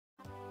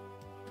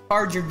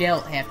cards you're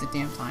dealt half the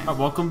damn time.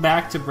 Welcome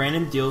back to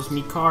Brandon Deals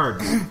Me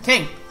Cards.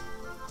 Okay,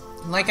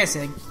 like I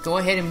said, go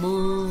ahead and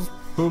move.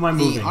 Who am I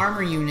moving? The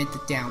armor unit, the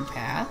down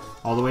path.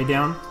 All the way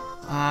down?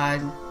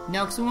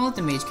 No, because we won't let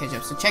the mage catch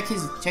up. So check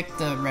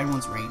the red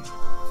one's range.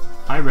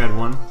 Hi, red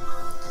one.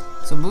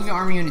 So move your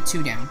armor unit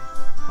 2 down.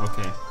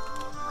 Okay.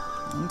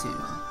 1,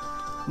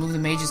 2. Move the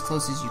mage as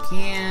close as you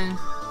can.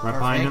 Right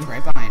behind him?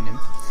 Right behind him.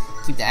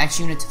 Keep the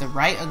axe unit to the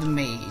right of the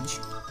mage.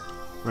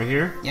 Right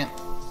here? Yep.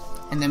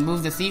 And then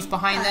move the thief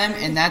behind them,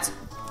 and that's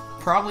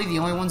probably the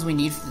only ones we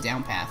need for the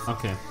down path.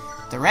 Okay.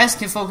 The rest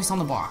can focus on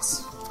the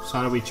boss. So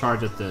how do we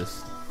charge at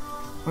this?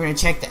 We're going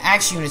to check the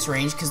axe unit's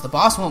range, because the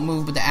boss won't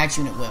move, but the axe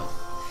unit will.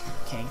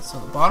 Okay, so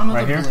the bottom of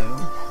right the here?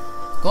 blue.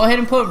 Go ahead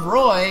and put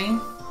Roy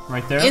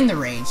right there in the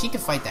range. He can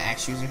fight the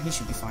axe user. He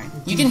should be fine.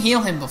 You can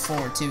heal him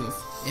before, too,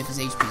 if his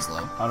HP's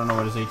low. I don't know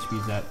what his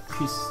HP's at.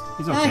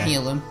 He's okay.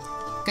 Heal him.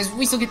 Because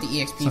we still get the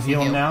EXP so from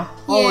heal him now?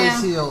 Yeah.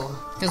 Always heal.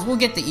 Because we'll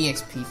get the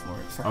EXP for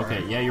it. For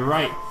okay, her. yeah, you're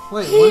right.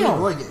 Wait, when did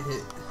Roy get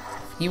hit?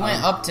 He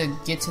went up to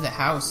get to the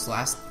house the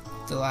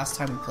last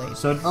time we played.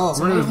 So, so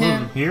where move did we him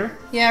move him? Here?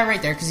 Yeah,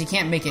 right there, because he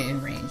can't make it in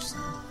range. So.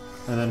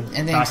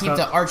 And then keep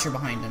the archer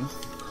behind him.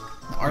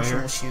 The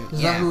archer will shoot.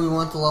 Is that who we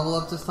want to level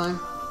up this time?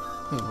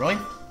 Who, Roy?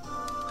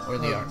 Or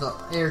the archer?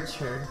 The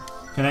archer.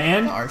 Can I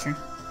end? The archer.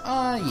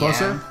 Yeah.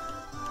 Closer?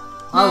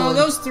 No,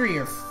 those 3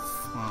 are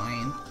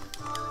fine.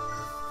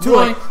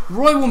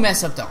 Roy will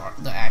mess up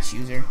the axe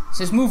user. So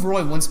just move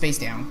Roy 1 space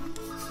down.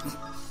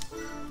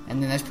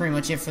 And then that's pretty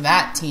much it for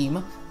that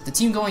team. The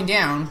team going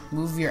down,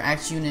 move your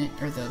axe unit,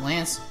 or the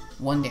lance,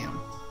 1 down.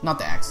 Not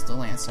the axe, the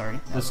lance,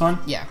 sorry. This one?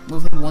 Yeah,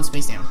 move him 1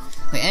 space down.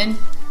 The end,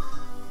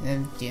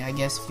 and yeah, I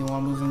guess if you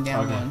want to move him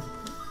down 1.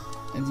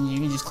 And then you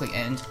can just click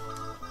end.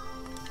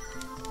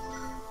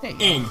 There you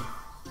go. End.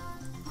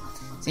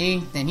 See,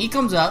 then he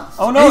comes up.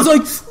 Oh no! He's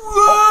like,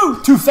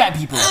 whoa! 2 fat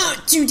people!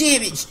 2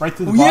 damage! Right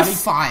through the We body? have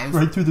 5.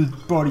 Right through the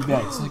body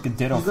bag. It's like a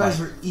ditto You guys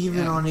fight. are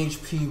even on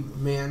HP,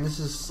 man. This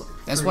is.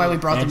 That's why we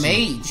brought the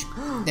mage.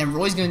 Then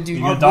Roy's gonna do. You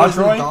gonna dodge,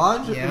 Roy?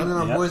 Dodge, Yep. and then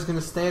our boy's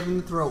gonna stab in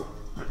the throat.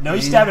 No,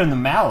 you stab it in the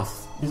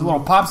mouth. His little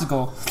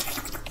popsicle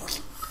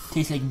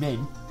tastes like bed.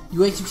 You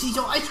want some cheese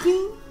ice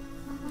cream?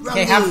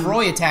 Okay, have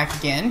Roy attack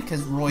again,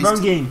 because Roy's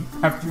Run game.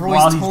 Roy's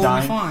While he's totally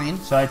dying. fine.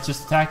 So I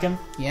just attack him?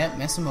 Yep,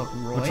 mess him up,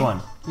 Roy. Which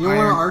one? You don't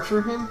want to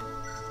archer him?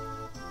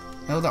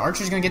 No, the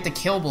archer's gonna get the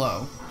kill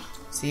blow.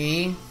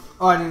 See?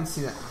 Oh, I didn't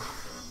see that.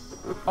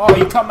 Oh,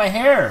 you cut my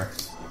hair.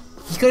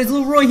 He's got his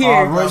little Roy here.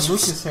 Oh, Roy's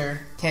Lucas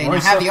hair. Okay, now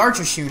have the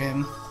archer shoot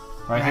him.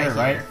 Right here,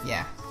 right?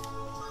 Yeah.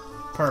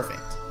 Perfect.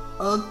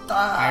 Oh,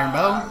 Iron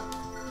bow.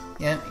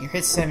 Yep, your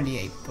hit's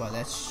 78, but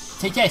that's...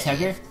 Take that,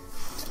 sucker.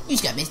 You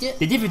just got missed it.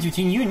 The difference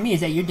between you and me is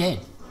that you're dead.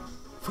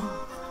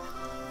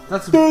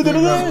 That's a big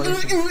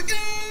revelation.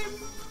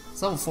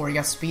 It's level 4, he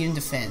got speed and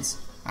defense.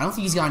 I don't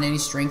think he's gotten any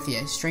strength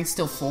yet. Strength's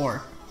still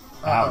 4.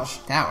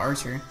 Ouch. That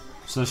archer.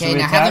 So should Okay, we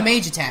now attack? have the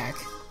mage attack.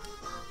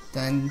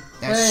 Then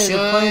that Hey,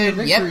 they're playing the should...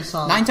 victory Yep,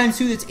 song. 9 times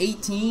 2, that's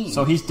 18.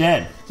 So he's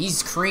dead.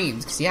 He's creamed,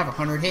 because he have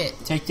 100 hit.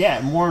 Take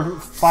that. More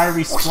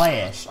fiery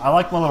splash. I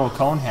like my little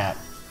cone hat.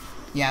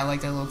 Yeah, I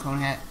like that little cone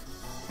hat.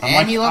 I'm And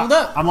like, he leveled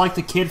up. I'm like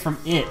the kid from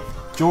It,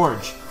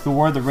 George, who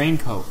wore the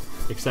raincoat.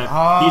 Except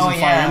Oh, he's in Fire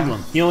yeah.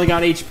 Emblem. He only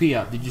got HP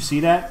up. Did you see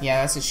that?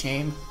 Yeah, that's a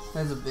shame.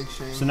 That's a big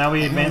shame. So now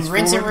we advance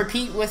Rinse and forward.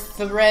 repeat with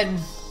the red,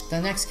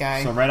 the next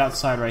guy. So right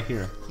outside right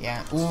here.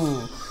 Yeah.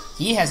 Ooh,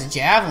 he has a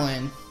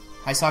javelin.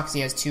 I saw because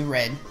he has 2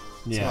 red.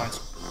 Yeah. So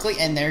watch. Click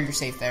end there. You're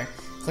safe there.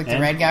 Click the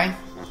End? red guy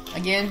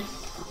again.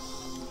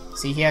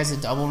 See, he has a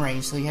double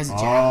range, so he has a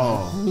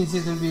javelin. That means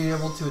he's going to be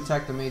able to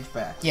attack the mage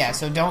back. Yeah.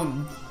 So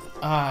don't.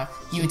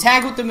 You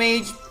attack with the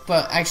mage,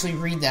 but actually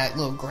read that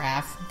little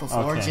graph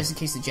before, Okay. just in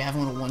case the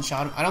javelin will one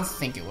shot him. I don't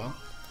think it will.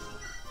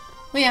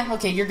 Well, yeah.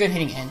 Okay, you're good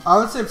hitting end. I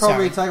would say probably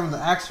Sorry. attack him with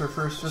the axe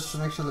first, just to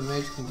make sure the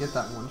mage can get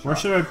that one shot. Where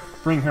should I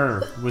bring her?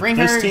 With Bring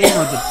this her- team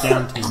or the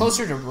down team?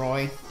 Closer to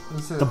Roy.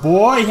 The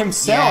boy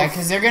himself. Yeah,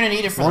 because they're gonna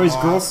need it for Roy's the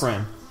boss.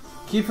 girlfriend.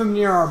 Keep him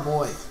near our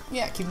boy.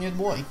 Yeah, keep near the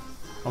boy.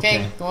 Okay.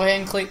 Okay, go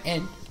ahead and click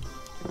end.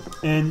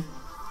 And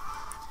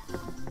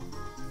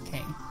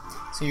Okay,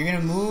 so you're gonna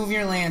move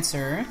your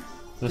lancer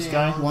this Yeah.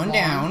 guy. one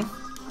down.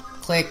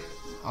 Click.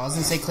 I was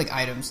gonna say click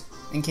items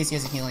in case he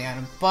has a healing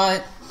item,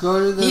 but Go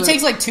to the. he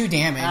takes like 2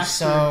 damage. Axe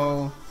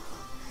So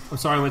I'm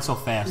sorry I went so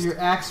fast. Your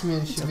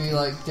axeman should be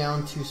like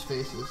down 2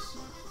 spaces.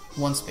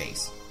 1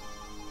 space.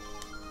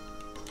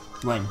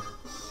 When?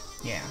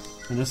 Yeah,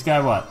 And this guy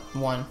what?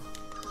 1.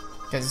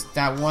 Because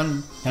that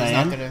one Can is I not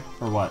end? gonna.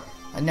 Or what?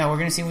 No, we're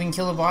gonna see if we can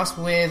kill the boss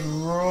with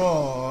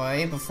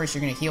Roy. But first, you're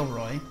gonna heal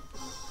Roy.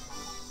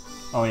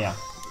 Oh yeah.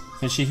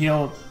 Can she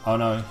heal? Oh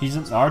no,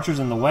 the archer's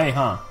in the way,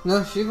 huh?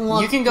 No, she can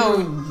walk. You can go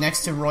through-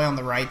 next to Roy on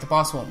the right. The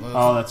boss won't move.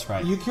 Oh, that's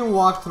right. You can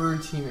walk through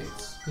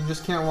teammates. You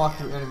just can't walk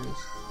through enemies.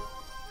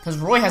 Because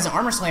Roy has an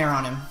armor slayer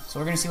on him, so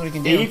we're gonna see what he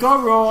can do. There you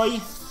go, Roy.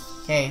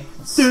 Okay,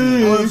 let's see.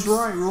 Oh, that's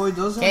right. Roy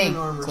does have Okay, an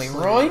armor. click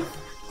slayer. Roy.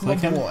 Click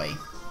him. Boy.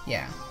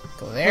 Yeah,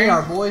 go there. Hey,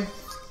 our boy.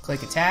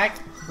 Click attack.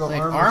 Go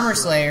Click armor armor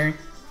slayer.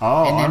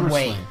 Oh, and then armor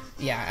wait. slayer.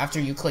 Yeah, after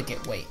you click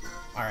it, wait.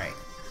 Alright.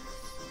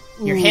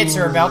 Your hits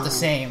are about the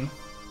same.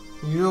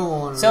 You don't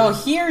want to. So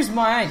here's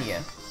my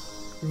idea.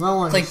 You might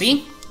want Click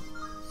B.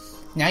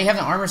 Now you have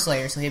the Armor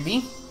Slayer, so hit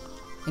B.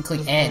 And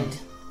click End.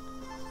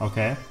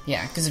 Okay.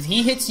 Yeah, because if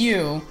he hits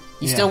you,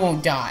 you still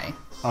won't die.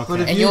 Okay. But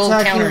if And you you'll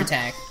attack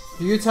counterattack.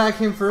 If you attack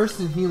him first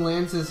and he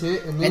lands his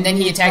hit, and And then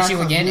he attacks you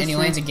on again, his and he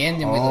turn, lands again,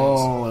 then we lose.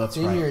 Oh, that's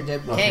then you're a right.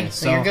 dead boy. Okay, Okay,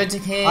 so so- you're good to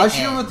hit. I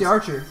shoot him and- with the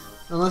archer,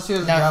 unless he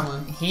has a No,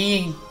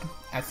 javelin.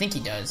 I think he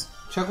does.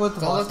 Check what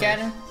the Go boss look at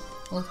has. him.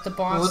 Look at the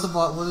Well, boss.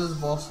 what does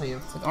the boss say?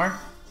 Click R.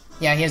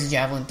 Yeah, he has a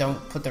javelin. Don't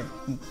put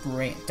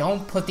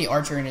the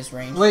archer in his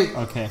range. Wait,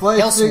 Okay. but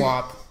He'll it's,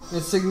 swap.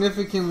 it's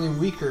significantly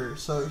weaker,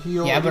 so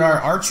he'll. Yeah, but our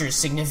archer is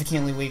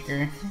significantly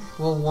weaker.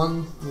 Will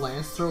one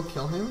lance throw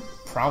kill him?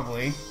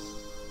 Probably.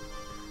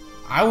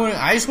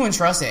 I just wouldn't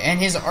trust it. And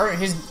his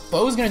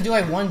bow's gonna do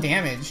like 1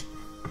 damage.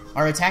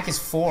 Our attack is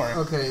 4.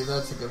 Okay,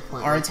 that's a good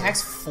point. Our right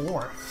attack's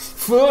 4.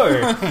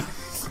 4.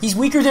 He's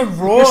weaker than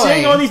You're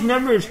saying all Roy. these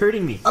numbers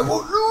hurting me. there. I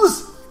won't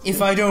lose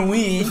If I don't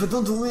win, if I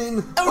don't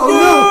win.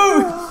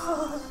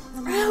 oh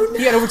no!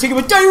 He got overtaken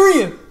with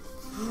diarrhea.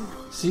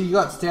 See, you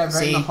got stabbed right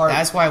See, in the heart,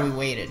 that's why we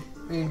waited.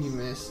 and you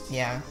missed.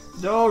 Yeah,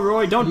 No,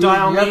 Roy, don't You, die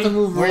on you have to me.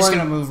 move We're Roy just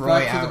gonna move Roy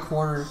back to out. the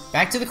corner.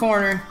 back to the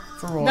corner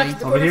for Roy. Back to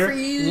the corner for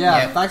you. Yeah,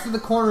 Yep. back to the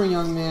corner,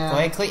 young man. Go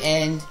ahead, click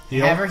end.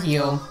 Heal. Have her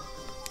heal.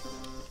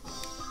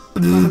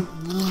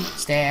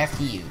 Staff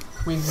heal.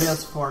 We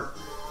just fart.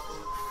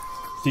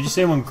 Did you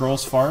say when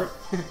girls fart?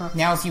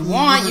 Now, if you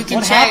want, you can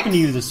What check. happened to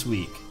you this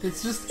week?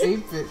 It's just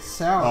 8-bit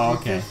sound. Oh,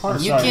 8-bit okay. fart.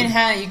 I'm You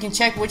sorry. you can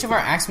check which of our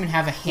axemen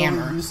have a What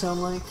hammer. do you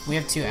sound like? We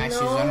have 2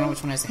 axes. I don't know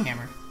which one has the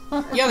hammer.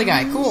 The other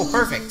guy, cool,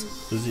 perfect.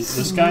 Is it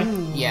this guy?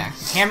 Yeah,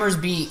 hammers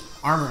beat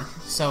armor,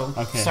 so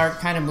Okay. start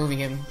kind of moving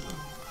him.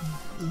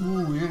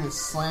 Ooh, you're gonna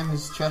slam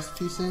his chest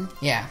piece in?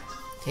 Yeah.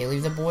 Okay,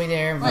 leave the boy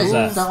there. Wait, How's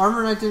that? the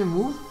armor knight didn't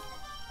move?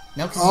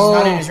 No, because he's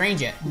not in Oh. his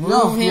range yet. Move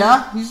No, him.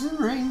 yeah, he's in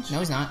range. No,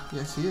 he's not.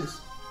 Yes, he is.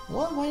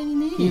 What? Why did he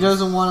move? He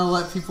doesn't want to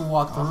let people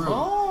walk through.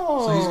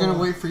 Oh. So he's gonna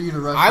wait for you to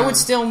rush I in. would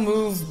still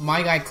move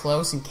my guy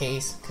close in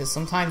case, because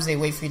sometimes they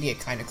wait for you to get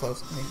kind of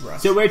close and they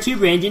rush. So where to,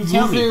 Brandon?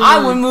 Tell Move me. him.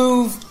 I would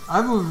move.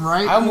 I move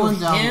right I would one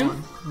move down him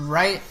one.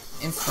 right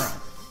in front.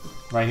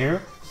 Right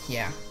here?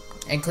 Yeah,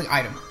 and click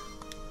item.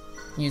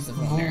 Use the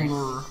vulnerary.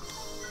 Vulner.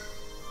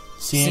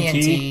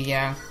 CNT?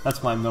 Yeah.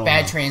 That's my middle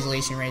Bad name.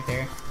 translation right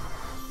there.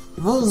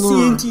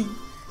 Vulner.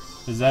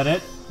 Is that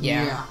it?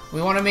 Yeah. Yeah.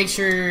 We want to make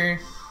sure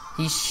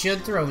he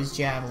should throw his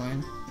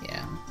javelin.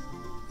 Yeah.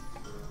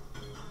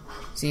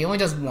 See, he only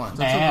does 1.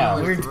 That's a Ow.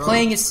 good We're throw.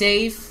 playing it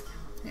safe,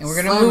 and we're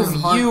gonna Slam move him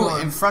you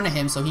hardcore. in front of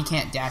him so he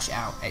can't dash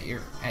out at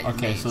your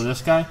Okay, mage. so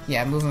this guy?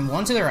 Yeah, move him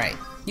 1 to the right.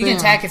 You can Bam.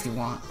 attack if you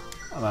want.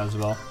 I might as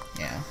well.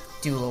 Yeah,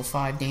 do a little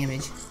 5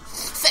 damage.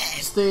 Fast.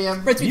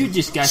 Stab. Right through You the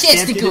just got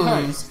stabbed in the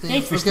heart. testicles.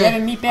 Thanks for Okay,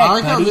 stabbing me back, I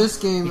like how buddy. this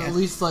game, Yeah. at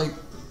least like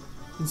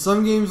in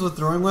some games with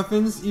throwing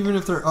weapons, even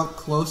if they're up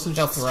close and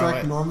They'll throw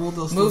strike it. normal,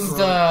 they'll still Move throw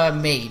the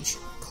mage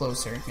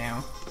closer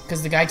now,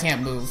 because the guy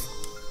can't move.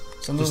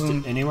 So move Just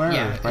him anywhere,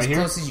 Yeah, or right as here?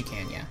 close as you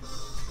can. Yeah, it.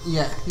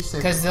 Yeah, he's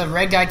safe. because the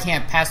red guy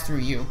can't pass through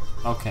you,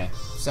 Okay.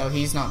 so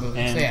he's not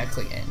moving. And so yeah,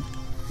 click in.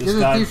 This Get the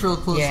guy. thief real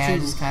close Yeah,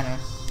 too. just kind of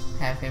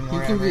have him He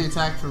wherever. can be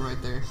attacked from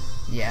right there.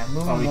 Yeah,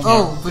 move Oh, him. we one can't.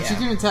 more. Oh, but yeah. you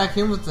can attack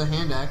him with the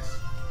hand axe.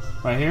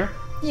 Right here?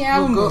 Yeah, I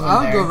would move him I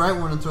would there. go right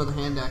one and throw the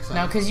hand axe at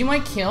No, him. because you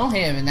might kill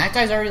him, and that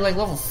guy's already like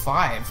level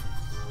 5.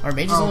 Our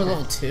mage is Oh, only okay.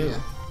 level 2. Yeah.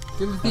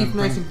 Give the thief And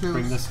nice and close.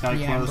 bring this guy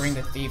Yeah, close. bring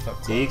the thief up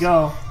close. There you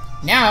go.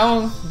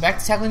 Now, back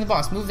to tackling the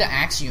boss. Move the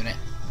axe unit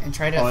and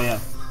try to. Oh, yeah.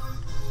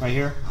 Right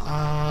here?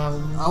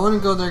 I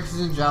wouldn't go there because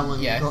he's in javelin.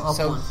 Yeah, Go up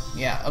so one.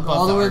 yeah, Go above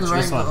all the way to archer. the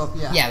right This and go one. up.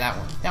 Yeah. Yeah, that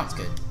one. That one's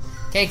good.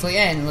 Okay, click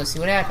in. Let's see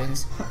what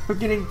happens. We're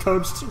getting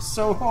coached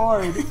so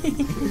hard.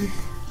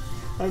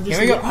 I'm just,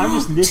 Here we go. I'm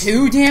just listening.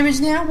 2 damage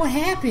now. What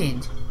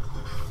happened?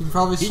 You can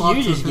probably You swap to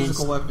a just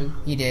physical get- weapon.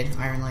 He did.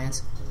 Iron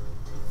Lance.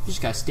 You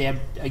just got stabbed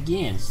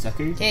again,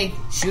 sucker. Okay,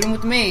 shoot him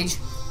with the mage.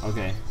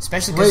 Okay.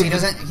 Especially because he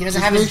doesn't just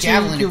have his make sure you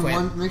javelin can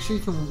equipped. make sure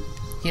you can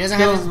He doesn't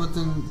kill have him his.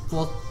 within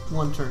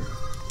one turn.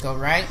 Go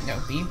right. No,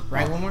 B.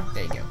 Right Oh. one more.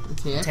 There you go.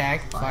 Attack.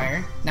 Attack.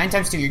 Fire. 9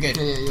 times 2. You're good.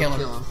 Yeah, you'll kill him.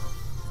 kill him.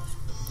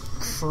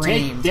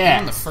 Cream. Take that.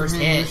 On the first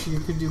Maybe hit. wish you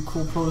could do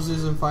cool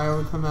poses and fire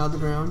would come out of the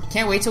ground.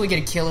 Can't wait till we get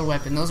a killer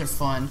weapon. Those are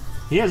fun.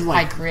 He has High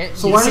like. crit.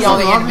 So you why see doesn't all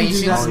the Robin do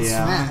animations. that Oh, in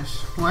yeah. Smash?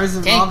 Why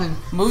doesn't Okay, Robin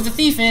move the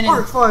thief in Heart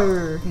and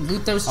fire?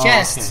 loot those Oh,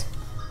 chests. okay.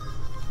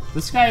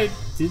 This guy,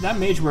 dude, that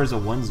mage wears a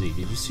onesie.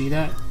 Did you see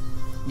that?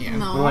 Yeah.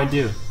 No. What do I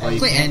do? Oh, you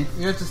Click can't-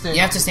 in. You have to stay.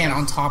 You have to stand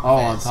on top Oh,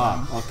 of it. on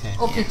top. so Okay.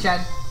 Okay, Yeah.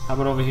 Chad. How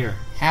about over here?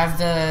 have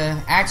the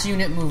axe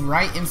unit move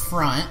right in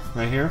front.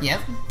 Right here? Yep.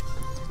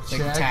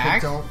 Click Chad,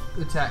 attack. but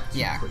don't attack too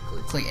Yeah.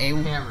 quickly. Click A.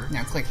 Hammer.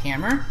 Now click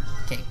hammer.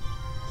 Okay.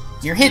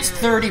 Your hit's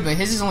 30, but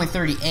his is only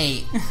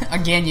 38.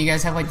 Again, you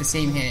guys have like the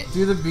same hit.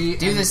 Do the B.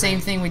 Do and the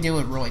same thing we do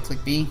with Roy.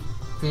 Click B,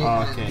 B Oh,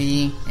 and okay.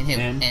 B, and hit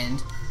End.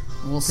 end.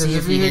 We'll Because see if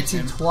if he he hits hits you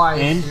him. twice,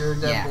 End? you're a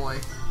dead Yeah. boy.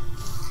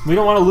 We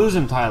don't want to lose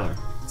him, Tyler.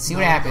 See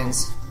what No,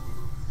 happens.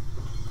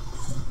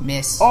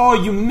 Miss. Oh,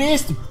 you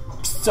missed!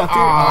 Sucker.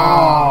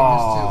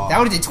 Oh. Oh. That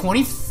would have did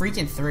 20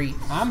 freaking 3.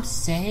 I'm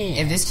saying.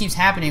 If this keeps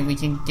happening, we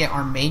can get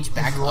our mage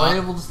back Is Roy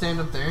up. able to stand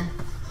up there?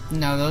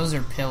 No, those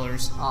are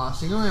pillars. Oh,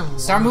 so you only have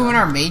Start one moving guy.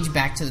 our mage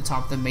back to the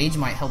top. The mage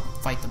might help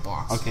fight the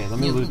boss. Okay, let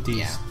me loot these.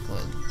 Yeah,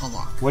 good.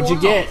 Unlock. What'd you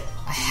get?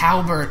 A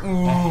halberd.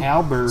 Ooh. A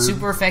halberd.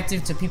 Super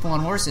effective to people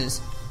on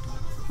horses.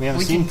 We haven't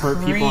We seen can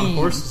people on cream.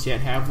 horses yet,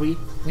 have we?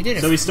 We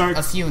did So we start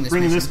a few in this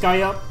bringing mission. this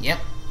guy up, Yep.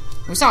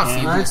 We saw a few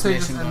in I'd this say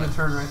just mission, end the but...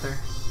 turn right there.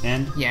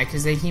 and Yeah,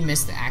 because he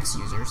missed the axe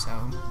user, so...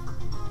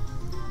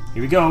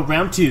 here we go,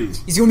 round 2. Is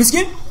he gonna miss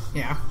again?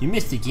 Yeah. You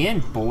missed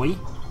again, boy.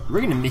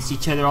 We're gonna miss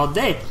each other all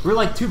day. We're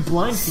like two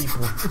blind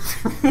people.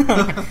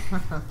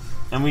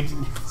 And we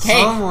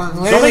Hey, Someone-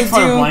 don't literally make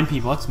fun of blind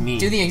people. That's me.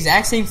 do the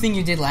exact same thing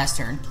you did last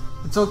turn.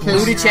 It's okay.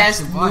 Move the you're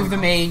chest, actually move blind. the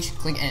mage,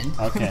 click end.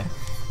 Okay.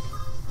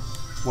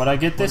 What'd I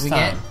get this What'd we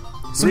time?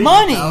 get? Some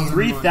money!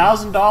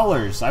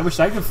 $3,000. I wish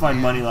I could find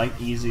money like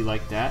easy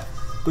like that,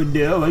 but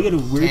no, I gotta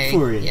work Okay,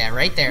 for it. yeah,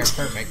 right there,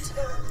 perfect.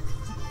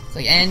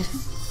 Click end,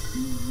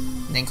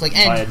 and then click Oh,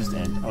 yeah, end. just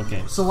end.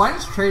 Okay. So why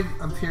does trade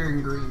appear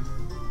in green?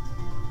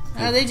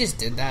 They just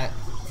did that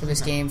for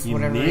this game for You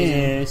whatever reason.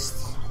 missed.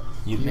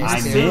 You missed I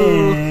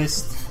too.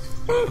 missed.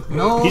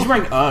 No. He's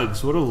wearing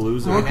Uggs. What a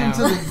loser. Welcome now.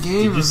 to the game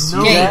Did you of see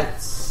no that?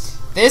 bets.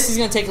 This is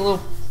gonna take a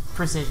little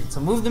precision. So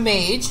move the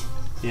mage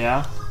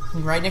Yeah.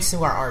 right next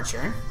to our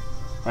archer.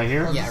 Right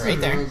here? Yeah, This right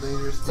is there. really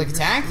dangerous. Click You're-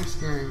 attack. You're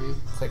scaring me.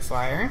 Click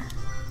fire.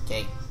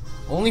 Okay,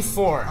 only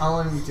 4. I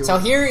wouldn't do So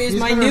it. here is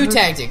He's my gonna new hurt-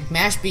 tactic: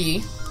 mash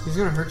B. He's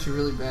gonna hurt you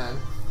really bad.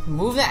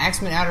 Move the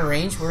axeman out of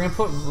range. We're gonna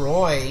put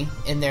Roy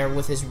in there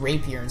with his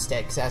rapier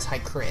instead, because that's high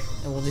crit,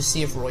 and we'll just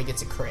see if Roy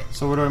gets a crit.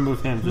 So where do I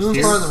move him? Just Move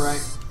here? far to the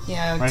right.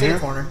 Yeah, Right to here? the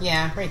corner.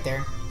 Yeah, right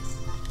there.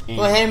 And-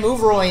 Go ahead and move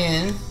Roy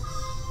in.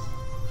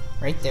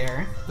 Right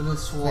there. And then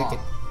swap. Click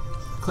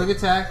Click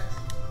attack.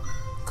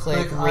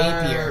 Click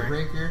rapier.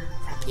 Rapier.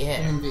 Yeah.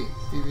 And B.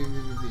 B, B, B,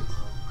 B, B.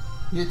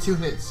 You get 2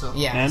 hits, so.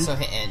 Yeah, End? so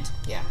hit end.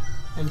 Yeah.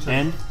 Enter.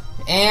 And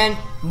And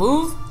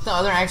move the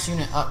other axe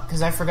unit up,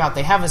 because I forgot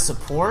they have a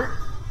support.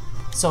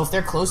 So if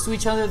they're close to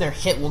each other, their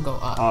hit will go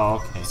up.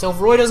 oh, okay. So if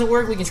Roy doesn't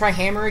work, we can try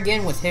hammer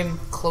again with him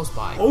close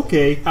by.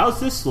 Okay, how's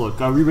this look?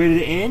 Are we ready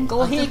to end?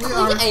 Go I ahead, think we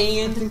are. click I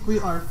end. think we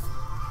are.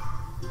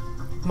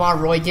 Come on,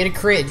 Roy, get a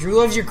crit. Drew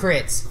loves your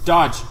crits.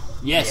 Dodge.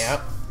 Yes.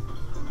 Yep.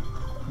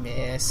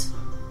 Miss.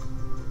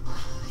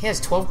 He has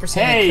 12%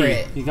 Hey,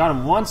 crit. you got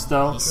him once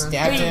though. He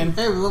stabbed him.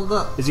 Hey, we leveled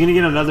up. Is he gonna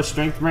get another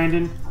strength,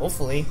 Brandon?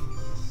 Hopefully.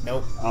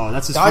 Nope. Oh,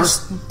 that's his Dodge,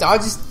 first.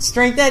 dodge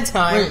strength that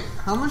time. Wait,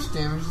 how much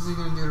damage is he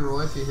gonna do to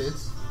Roy if he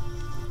hits?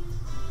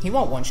 He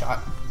won't one shot.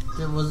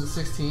 Was it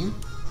 16?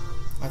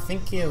 I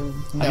think you.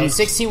 I No, think-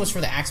 16 was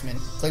for the axeman.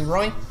 Click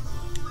Roy.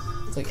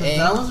 Click Because A.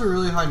 that was a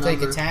really high number.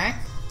 Click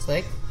attack.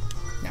 Click.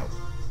 No.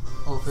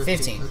 Oh,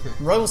 15. Okay.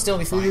 Roy will still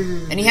be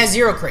fine. And he has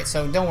 0 crit,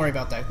 so don't worry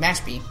about that.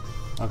 Match B.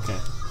 Okay.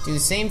 Do the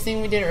same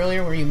thing we did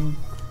earlier where you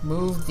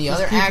move the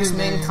other keep him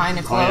axeman in. kind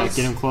of Oh close.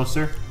 yeah, get him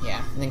closer.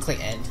 Yeah, and then click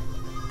end.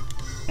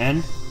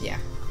 End. Yeah.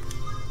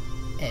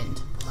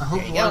 End. I hope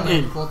There you one of go.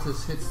 my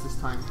Cultists hits this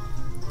time.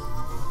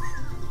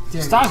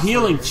 Damn Stop it.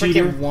 healing,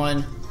 cheater. Freaking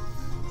 1.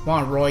 Come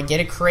on, Roy, get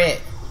a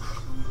crit.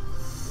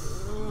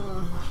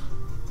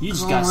 You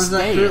just Come got on, where's that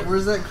stayed. crit?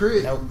 Where's that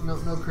crit? Nope. No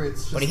crits.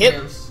 Just But he hit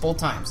stabs. both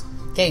times.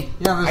 Okay,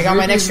 Yeah, but I got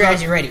my Rapier's next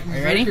strategy about- ready. Are his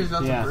you ready? Rapier's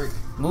about Yeah. to break.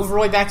 Move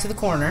Roy back to the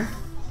corner.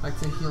 Back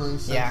to healing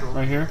Yeah. central.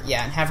 Right here.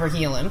 Yeah, and have her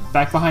heal him.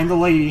 Back behind the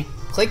lady.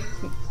 Click.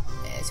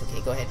 It's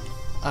okay, go ahead.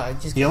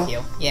 Just Heal?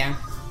 heal. Yeah.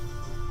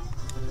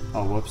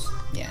 Oh, whoops.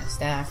 Yeah,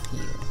 staff,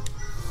 heal.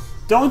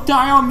 Don't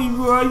die on me,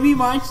 Roy. We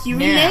want you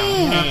Now.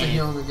 You have to live.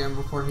 heal him again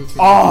before he can.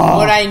 Oh.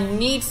 What I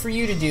need for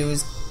you to do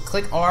is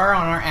click R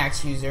on our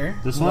axe user.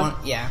 This You one?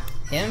 Yeah.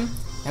 Him.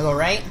 Now go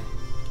right.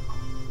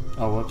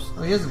 Oh, whoops.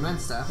 Oh, he has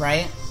immense staff.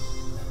 Right.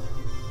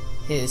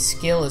 His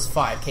skill is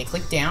 5. Okay,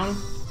 click down.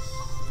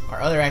 Our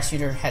other axe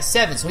shooter has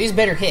 7, so he's a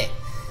better hit.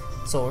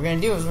 So what we're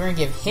gonna do is we're gonna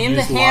give him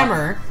Use the lock.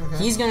 hammer.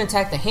 Okay. He's gonna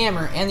attack the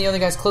hammer, and the other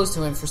guy's close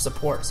to him for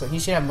support. So he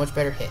should have a much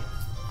better hit.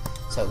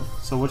 So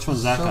So which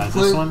one's that So guy?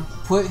 put, This one?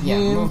 Put him, Yeah,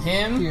 move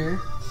him. here.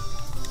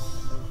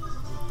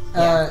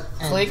 yeah,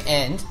 And click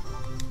end.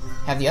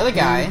 Have the other him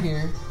guy,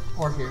 here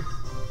or here.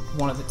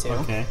 one of the two.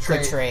 Okay.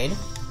 Click Trade. trade.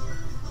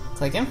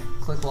 Click him.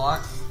 Click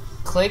lock.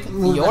 Click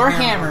Move the your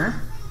hammer.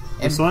 hammer.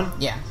 This one?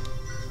 Yeah.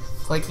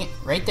 Click it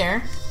right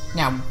there.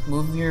 Now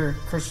move your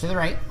cursor to the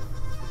right.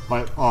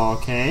 Like, oh,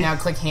 okay. Now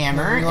click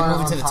hammer you and want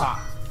move it it to on the top. top.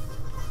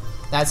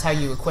 That's how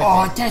you equip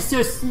Oh, it. that's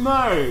so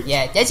smart.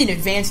 Yeah, that's an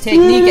advanced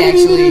technique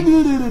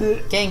actually.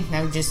 Okay,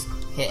 now just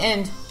hit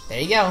end. There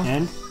you go.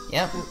 And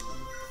Yep.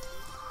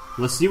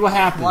 let's see what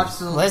happens. Watch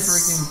the Let's-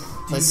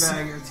 freaking let's-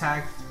 D-bag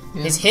attack.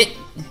 him. His hit.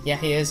 Yeah,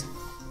 he is.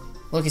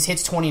 Look, his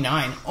hit's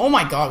 29. Oh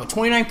my god, with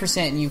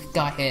 29% you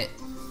got hit.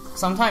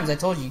 Sometimes I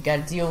told you, you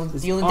gotta deal the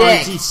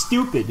deck. RNG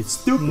stupid. It's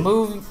stupid.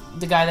 Move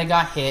the guy that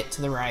got hit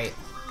to the right.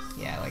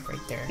 Yeah, like right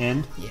there.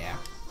 And Yeah.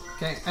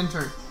 Okay,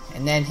 enter.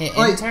 And then hit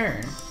Wait. end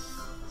turn.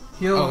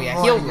 Heal Oh yeah,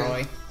 Roy heal again.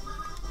 Roy.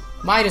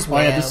 Might as oh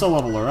well yeah, this will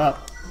level her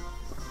up.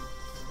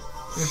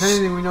 If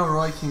anything, we know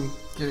Roy can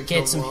get a kill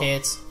get some blow.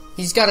 hits.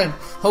 He's gotta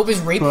hope his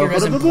rapier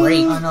doesn't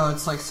break. I know,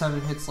 it's like 7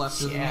 hits left,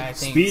 isn't Yeah, I it?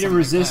 think. Speed and something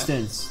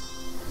resistance.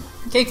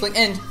 Like okay, click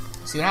end.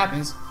 See what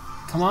happens.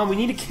 Come on, we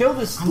need to kill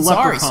this I'm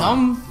sorry,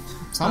 leprechaun.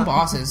 some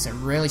bosses are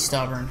really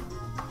stubborn.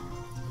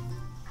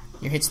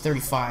 Your hit's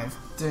 35.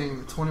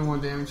 Dang,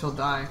 21 damage, he'll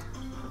die.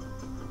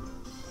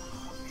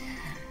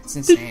 It's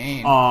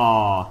insane.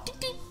 Aw.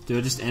 Do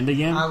it just end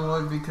again? I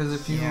would, because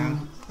if you... Yeah.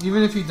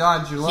 Even if you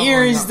dodge, you're leveling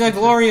Here is up. the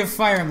glory of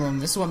Fire Emblem.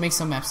 This is what makes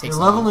some maps take You're so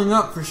long. leveling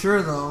up for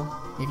sure, though.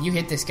 If you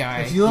hit this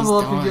guy, If you level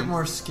he's up, you done. get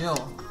more skill.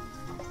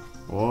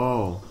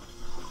 Whoa.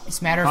 It's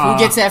a matter of who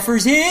gets that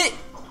first hit.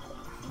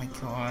 Oh my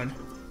god.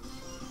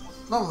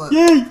 Level it.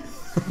 Yay!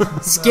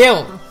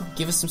 Skill.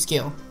 Give us some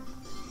skill.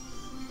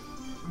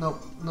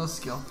 Nope, no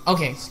skill.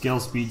 Okay. Skill,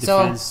 speed,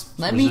 So defense,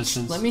 let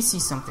resistance. me see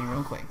something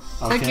real quick.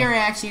 Okay. Click your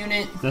axe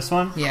unit. This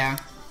one? Yeah.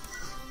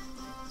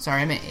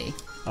 Sorry, I meant A.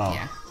 Oh.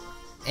 Yeah.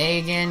 A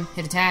again.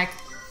 Hit attack.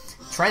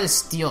 Try the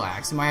steel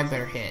axe. It might have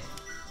better hit.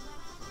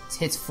 It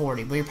hits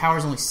 40, but your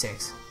power's only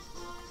 6.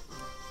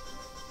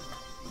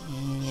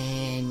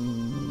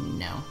 And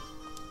no.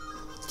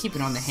 Keep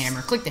it on the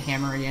hammer. Click the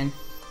hammer again.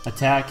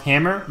 Attack,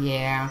 hammer,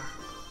 Yeah.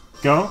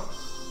 go.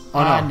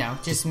 Oh no. No.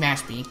 Just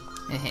smash B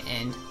and hit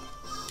end.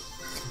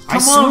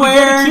 Come I on, we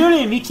swear. gotta kill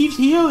him. He keeps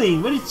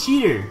healing. What a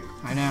cheater.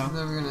 I know. It's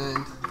never gonna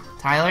end.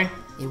 Tyler,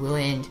 it will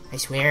end. I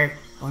swear.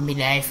 On me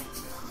knife.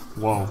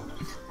 Whoa.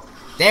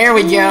 There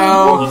we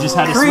go. You just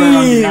had to swear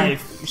on your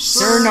knife.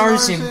 Sir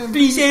Narson,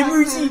 please have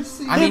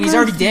mercy. I mean, he's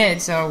already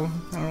dead, so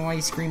I don't know why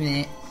he's screaming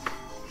it.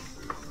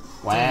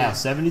 Wow,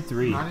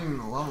 73. Not even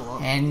a level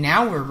up. And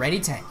now we're ready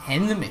to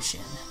end the mission.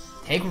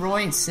 Take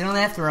Roy and sit on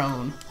that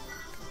throne.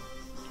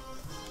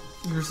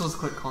 You're supposed to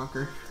click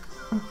conquer.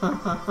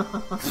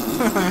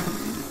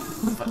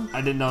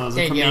 I didn't know it was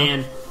There a you go.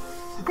 command.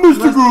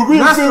 Mr. Groove, we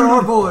have Master found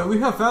our boy, we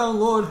have found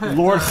Lord Heck.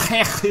 Lord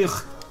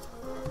Hechich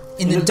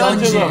In the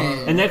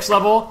dungeon. The next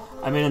level,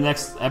 I mean the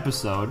next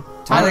episode,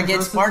 Tyler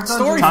gets part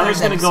story. Tyler's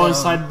for gonna this go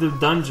episode. inside the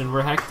dungeon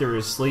where Hector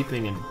is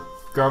sleeping and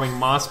growing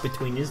moss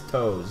between his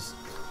toes.